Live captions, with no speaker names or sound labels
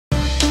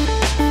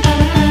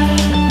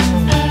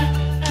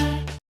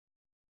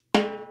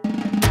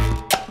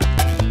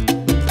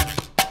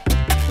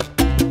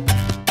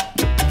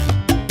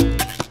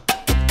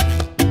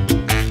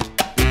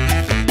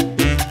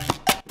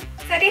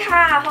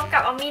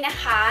นะ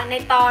คะใน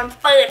ตอน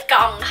เปิดก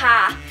ล่องค่ะ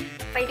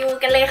ไปดู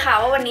กันเลยค่ะ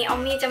ว่าวันนี้ออม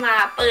มี่จะมา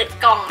เปิด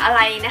กล่องอะไร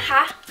นะค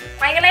ะ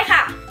ไปกันเลย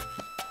ค่ะ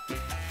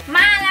ม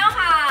าแล้ว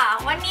ค่ะ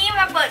วันนี้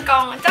มาเปิดกล่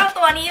องเจ้า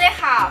ตัวนี้เลย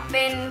ค่ะเ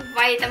ป็นไว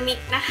ตามิก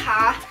นะคะ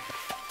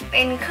เ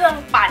ป็นเครื่อง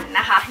ปั่น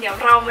นะคะเดี๋ยว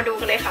เรามาดู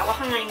กันเลยค่ะว่า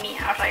ข้างในมี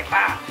อะไร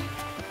บ้าง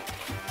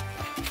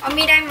ออม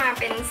มี่ได้มา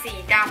เป็นสี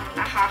ดำ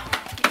นะคะ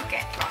แก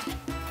ะก่อน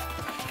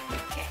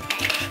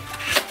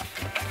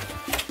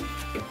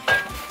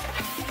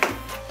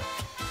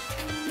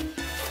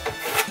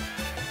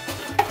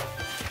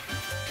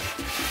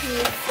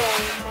มีโฟ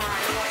มมา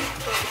ด้วย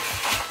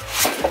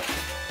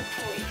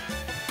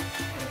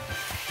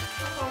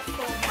เอาโฟ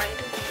มไว้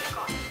ดู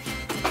ก่อน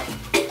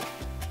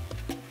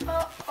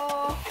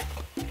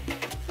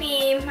มี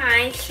ไม้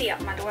เสียบ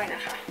มาด้วยน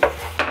ะคะ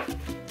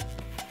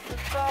แล้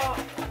วก็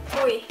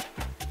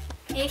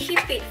นี่ที่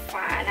ปิดฝ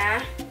านะ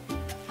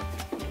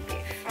ปิ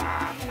ดฝา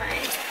ไม้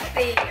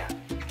ตี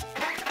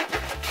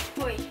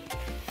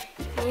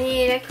นี่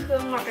ได้เครื่อ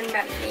งมาเป็นแบ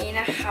บนี้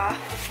นะคะ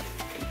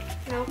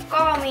แล้ว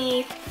ก็มี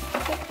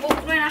บุ๊ก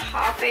ด้วยนะค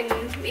ะเป็น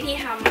วิธี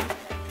ท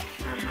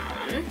ำอาหา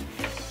ร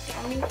ต้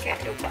องมีแกะ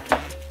ดูก่อน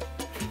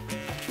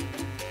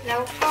แล้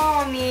วก็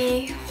มี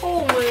คู่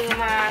มือ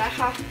มานะค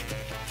ะ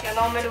เดี๋ยวล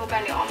องมาดูกั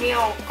นเดี๋ยวเอาเอ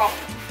ากล่อง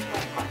ล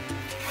งก่อน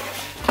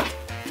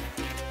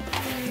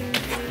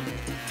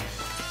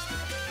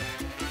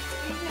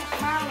หนัก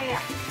มากเลยอ่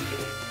ะ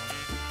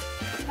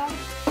ต้อง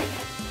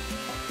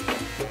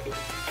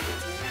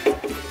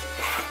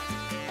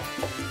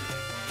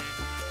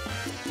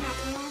หนัก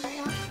มากเลย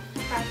อ่ะ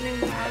แป๊บนึง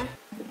นะ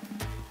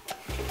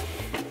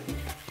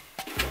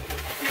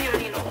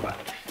นี่ลงก่อน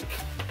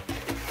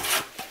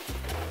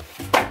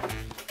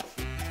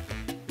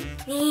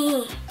นี่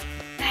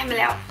ได้มา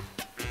แล้ว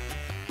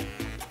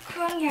เค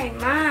รื่องใหญ่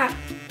มาก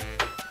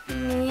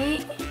นี้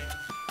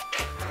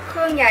เค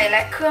รื่องใหญ่แล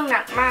ะเครื่องห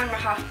นักมากน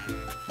ะคะ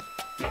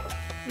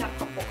หนัก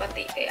กว่าปก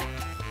ติเลยอะ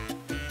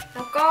แ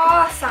ล้วก็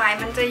สาย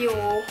มัน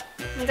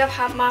จะ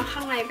พับมาข้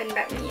างในเป็นแบ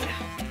บนี้นะ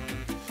คะ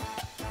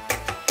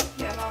เ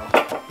ดี๋ยวเรา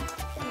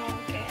ลอง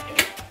แกะดู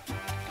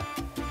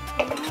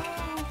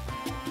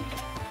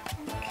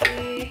โอเค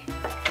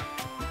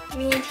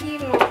มีที่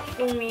ล็อกต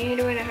รงนี้ให้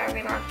ด้วยนะคะเว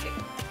ลาเก็บ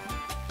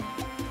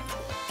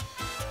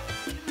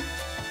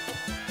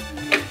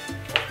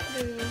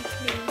ดึ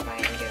งไป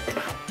เดี๋ยว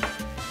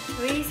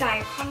สาย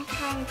ค่อน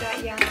ข้างจะ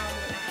ยาวอ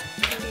ยู่นะ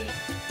ดี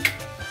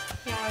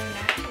ยาวอยู่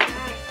นะไ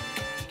ด้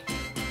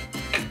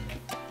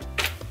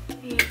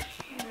นี่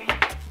เห็นไหม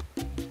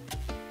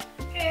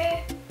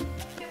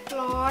เรียบ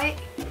ร้อย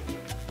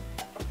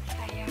ส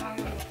ายยาวอ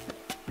ยู่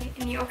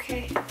อันนี้โอเค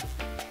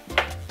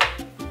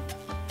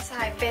ส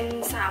ายเป็น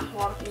3 หั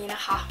วแบบนี้น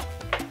ะคะ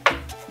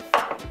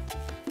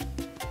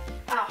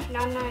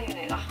ด้านหน้าอยู่ไห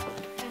นล่ะ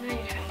ด้านหน้าอ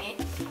ยู่ทางนี้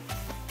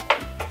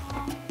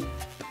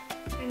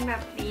เป็นแบ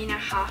บนี้น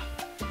ะคะ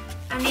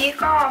อันนี้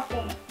ก็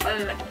ปุ่มเปิ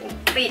ดปุ่ม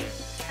ปิด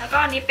แล้วก็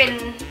อันนี้เป็น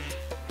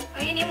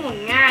นี่หมุน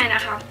ง่ายน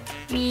ะคะ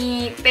มี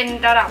เป็น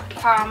ระดับ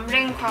ความเ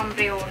ร่งความ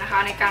เร็วนะคะ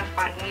ในการ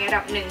ปั่นมีระ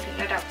ดับ1ถึง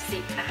ระดับ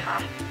10นะคะ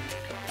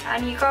อัน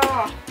นี้ก็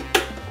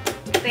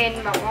เป็น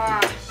แบบว่า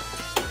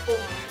ปุ่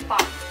มปรั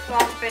บว่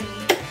าเป็น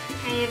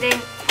ให้เร่ง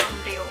ความ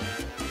เร็ว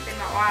เป็น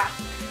แบบว่า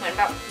เหมือน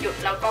แบบหยุด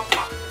แล้วก็ป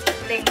รับ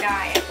เร่งได้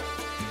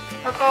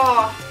แล้วก็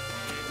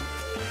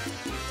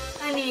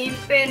อันนี้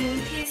เป็น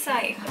ที่ใส่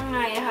ข้างใน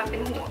นะคะเป็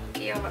นหัวเก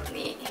ลียวแบบ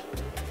นี้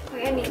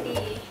อันนี้ดี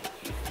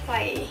ใส่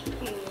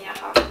อย่างนี้นะ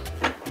คะ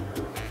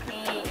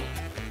นี่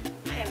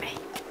เห็นไหม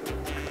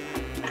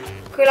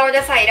คือเราจ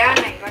ะใส่ด้าน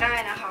ไหนก็ได้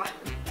นะคะ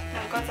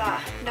มันก็จะ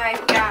ได้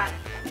ทุกด้าน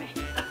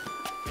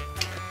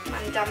มั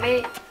นจะไ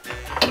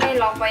ม่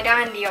ล็อกไว้ด้า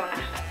นเดียวน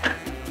ะ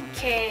โอ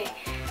เค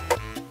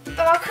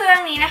ตัวเครื่อง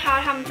นี้นะคะ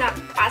ทำจาก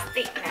พลาส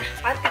ติกนะ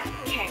พลาสติก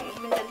แข็ง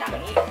มันจะดัง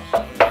นี้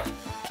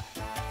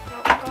แล้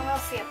วก็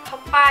เสียบเข้า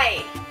ไป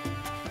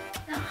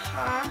นะค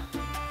ะ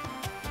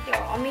เดี๋ย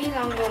วเอามีดล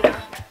องดูนะ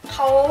เข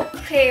า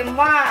เคลม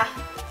ว่า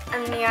อั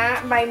นเนี้ย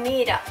ใบมี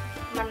ด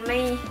มันไ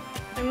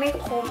ม่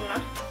คมน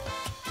ะ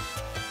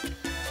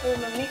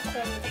มันไม่ค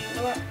มจริง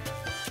ด้วย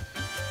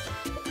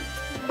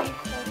ไม่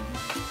คม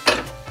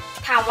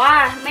ถามว่า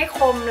ไม่ค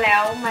มแล้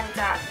วมัน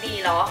จะดี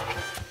เหรอ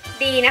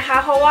ดีนะคะ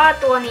เพราะว่า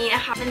ตัวนี้น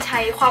ะคะมันใช้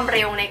ความเ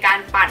ร็วในการ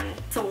ปั่น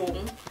สูง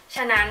ฉ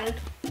ะนั้น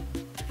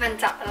มัน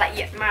จะละเ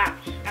อียดมาก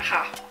นะค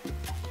ะ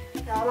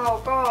แล้วเรา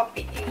ก็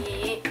ปิดอย่าง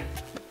นี้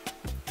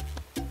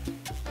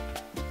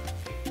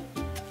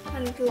มั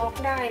นล็อก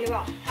ได้หรือเป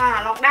ล่า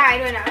ล็อกได้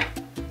ด้วยนะ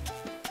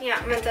เนี่ย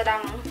มันจะดั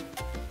ง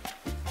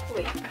เ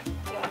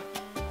ดี๋ยว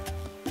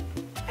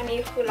อันนี้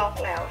คือล็อก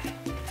แล้ว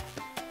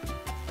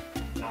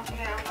น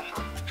ะค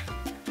ะ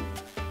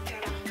เดี๋ยว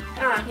นะ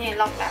นี่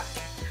ล็อกแล้ว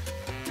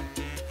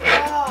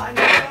ก็อัน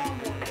นี้ก็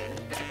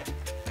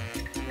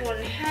หมุน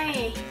ให้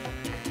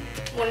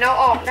หมุนเอา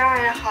ออกได้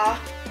นะคะ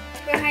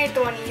เพื่อให้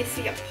ตัวนี้เ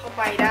สียบเข้าไ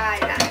ปได้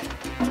นะ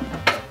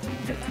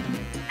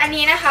อัน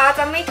นี้นะคะจ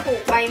ะไม่ถู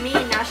กใบมี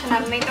ดนะฉะนั้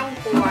นไม่ต้อง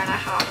กลัวน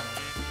ะคะ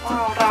ว่า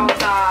เรา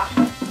จะ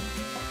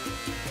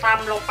ต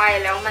ำลงไป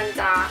แล้วมัน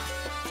จะ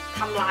ท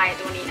ำลาย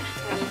ตัวนี้นะ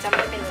ตัวนี้จะไ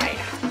ม่เป็นไร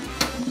นะคะ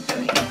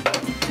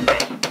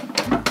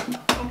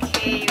โอเค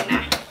อยู่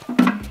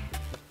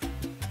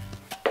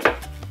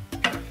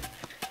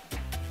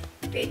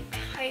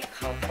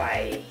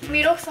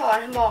ศร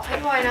บอกให้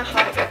ด้วยนะค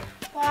ะ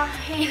ว่า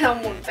ให้เรา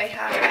หมุนไปท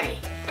างไหน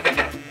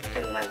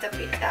ถึงมันจะ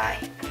ปิดได้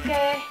โอเค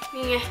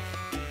นี่ไง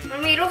มัน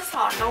มีลูกศ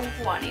รตรง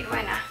หัวนี้ด้ว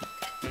ยนะ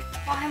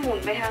ว่าให้หมุน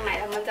ไปทางไหน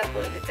แล้วมันจะเ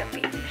ปิดหรือจะ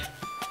ปิด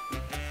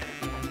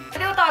ไป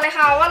ดูต่อเลย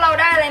ค่ะว่าเรา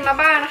ได้อะไรมา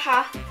บ้างนะคะ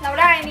เรา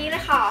ได้อันนี้เล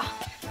ยค่ะ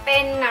เป็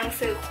นหนัง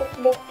สือคุก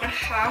บุ๊กนะ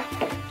คะ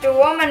ดู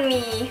ว่ามัน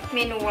มีเม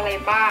นูอะไร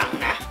บ้าง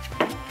นะ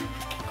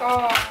ก็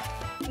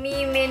มี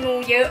เมนู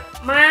เยอะ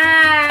มา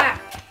ก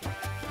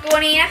ตัว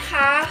นี้นะค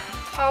ะ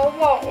เขา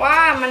บอกว่า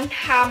มัน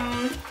ท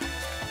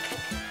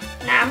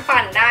ำน้ำ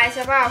ปั่นได้ใ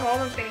ช่ป่ะเพราะ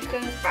มันเป็นเค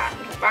รื่องปั่น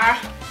ถูกป่ะ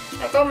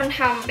แล้วก็มัน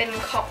ทำเป็น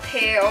ค็อกเท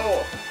ล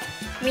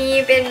มี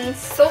เป็น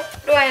ซุป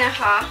ด้วยนะ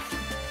คะ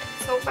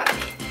ซุปแบบ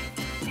นี้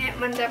เนี่ย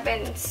มันจะเป็น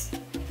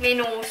เม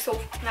นูซุป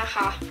นะค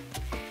ะ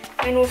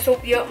เมนูซุป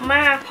เยอะม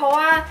ากเพราะ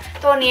ว่า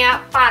ตัวนี้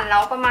ปั่นแล้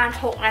วประมาณ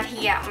6 นาที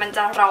อ่ะมันจ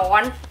ะร้อ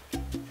น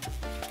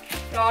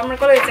มัน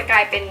ก็เลยจะกล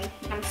ายเป็น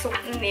น้ำซุป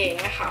นั่นเอง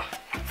นะคะ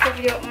ซุป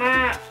เยอะม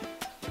าก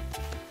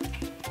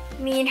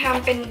มีท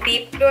ำเป็นดิ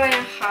ปด้วยน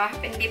ะคะ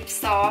เป็นดิป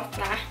ซอส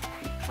นะ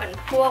เหมือน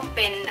พวกเ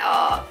ป็น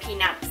พี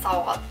นัทซอ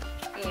ส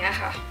อย่างเงี้ย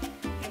ค่ะ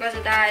มันก็จ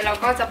ะได้เรา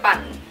ก็จะปั่น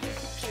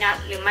พีนัท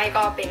หรือไม่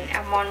ก็เป็นแอ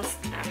ลมอนด์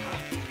นะคะ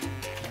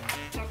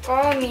แล้วก็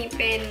มีเ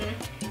ป็น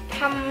ท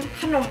ำ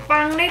ขนม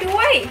ปังได้ด้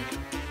วย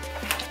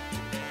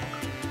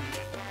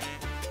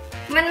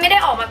มันไม่ได้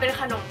ออกมาเป็น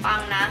ขนมปัง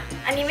นะ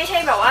อันนี้ไม่ใช่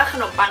แบบว่าข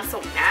นมปังสุ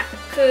กนะ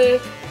คือ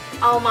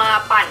เอามา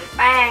ปั่นแ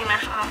ป้งน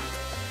ะคะ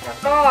แล้ว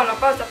ก็เรา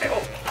ก็จะไปอ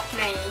บ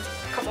ใน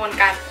กระบวน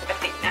การปก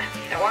ตินะ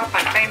แต่ว่า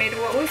ปั่นแป้งได้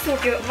ด้วยอุ้ยสูต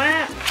รเยอะมา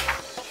ก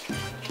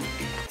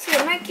สูต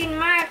รน่ากิน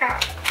มากอะ่ะ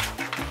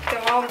เดี๋ย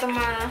วเราจะม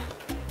า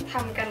ท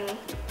ำกัน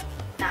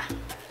นะ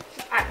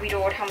อัดวิดีโ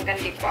อทำกัน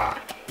ดีกว่า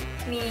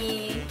มี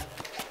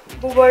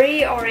บลูเบอร์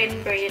รี่ออเรน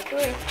จ์เบรด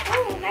ด้วย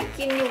น่า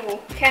กินอยู่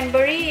แคนเบ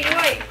อร์รี่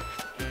ด้วย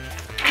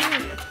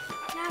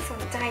น่าส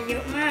นใจเยอ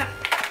ะมาก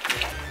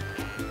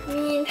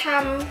มีท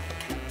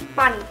ำ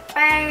ปั่นแ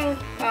ป้ง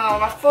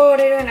วัฟเฟิล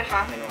ได้ด้วยนะคะ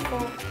เป็นวัฟเฟิ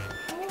ล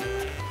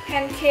แพ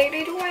นเค้กไ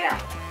ด้ด้วยอ่ะ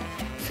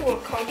สูต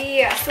รเขาดี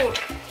อ่ะสูต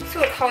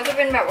รเขาจะเ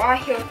ป็นแบบว่า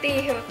เฮลตี้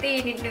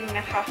นิดนึง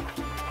นะคะ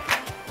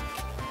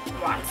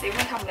หวานซิ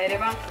ว่าทำอะไรได้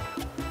บ้าง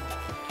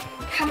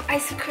ทำไอ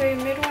ศครีม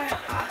ได้ด้วย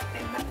ค่ะเป็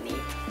นแบบนี้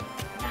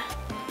นะ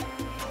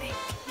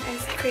ไอ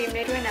ศครีมไ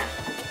ด้ด้วยนะ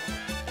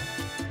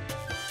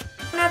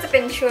น่าจะเป็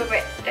นเชอร์เบ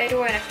ตได้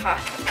ด้วยนะคะ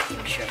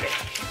เชอร์เบต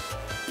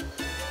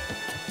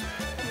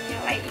มีอ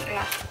ะไรอีก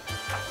ล่ะ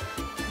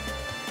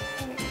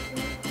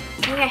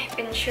นี่ไงเ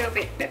ป็นเชอร์เบ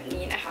ตแบบ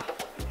นี้นะคะ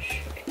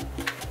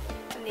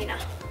อันนี้นะ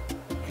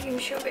ครีม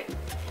เชอร์เบต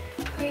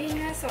เฮ้ย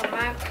น่าสนม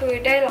ากคือ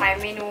ได้หลาย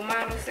เมนูมา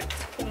กรู้สึก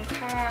คุ้ม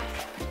ค่า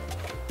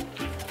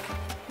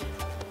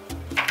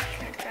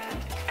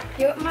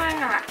เยอะมาก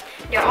อ่ะ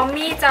เดี๋ยวออม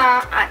มี่จะ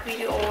อัดวิ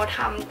ดีโอท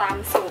ำตาม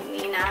สูตร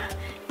นี้นะ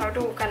เรา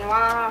ดูกัน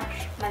ว่า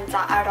มันจ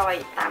ะอร่อย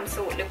ตาม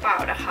สูตรหรือเปล่า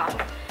นะคะ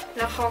แ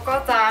ล้วเขาก็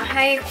จะใ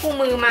ห้คู่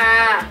มือมา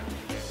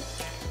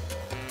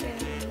เป็น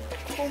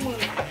คู่มือ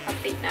ปก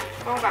ตินะ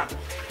ก็แบบ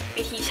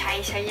วิธี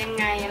ใช้ยัง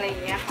ไงอะไรอย่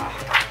างเงี้ยค่ะ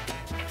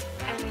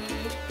อันนี้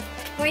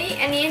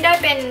อันนี้ได้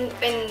เ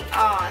ป็น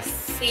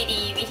ซี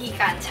ดีวิธี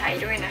การใช้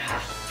ด้วยนะคะ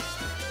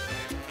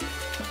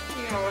เ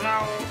ดี๋ยวเ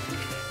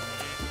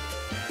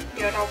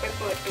ราไป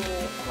เปิดดู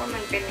ว่ามั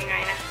นเป็นยังไง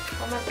นะเพ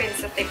ราะมันเป็น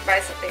สเต็ป by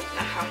สเต็ป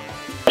นะคะ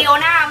วิดีโอ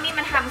หน้านี่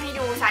มันทำให้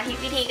ดูสาธิต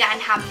วิธีการ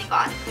ทำดีก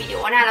ว่าวิดีโอ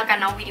หน้าแล้วกัน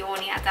เนาะวิดีโอ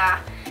นี้อาจจะ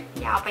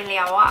ยาวไปแ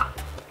ล้วอะ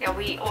เดี๋ยว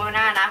วิดีโอห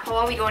น้านะเพราะ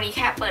ว่าวิดีโอนี้แ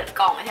ค่เปิด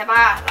กล่องใช่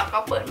ป่ะแล้วก็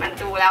เปิดมัน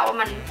ดูแล้วว่า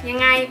มันยัง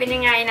ไงเป็น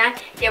ยังไงนะ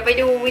เดี๋ยวไป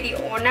ดูวิดีโอ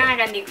หน้า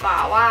กันดีกว่า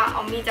ว่าอ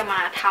อมมี่จะมา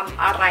ท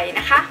ำอะไร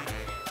นะคะ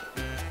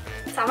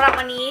สำหรับ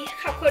วันนี้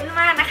ขอบคุณ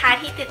มากนะคะ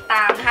ที่ติดต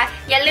ามนะคะ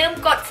อย่าลืม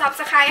กด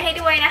Subscribe ให้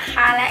ด้วยนะค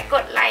ะและก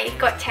ดไลค์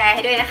กดแชร์ใ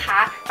ห้ด้วยนะคะ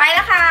ไปแ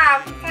ล้วค่ะ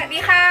สวัสดี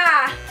ค่ะ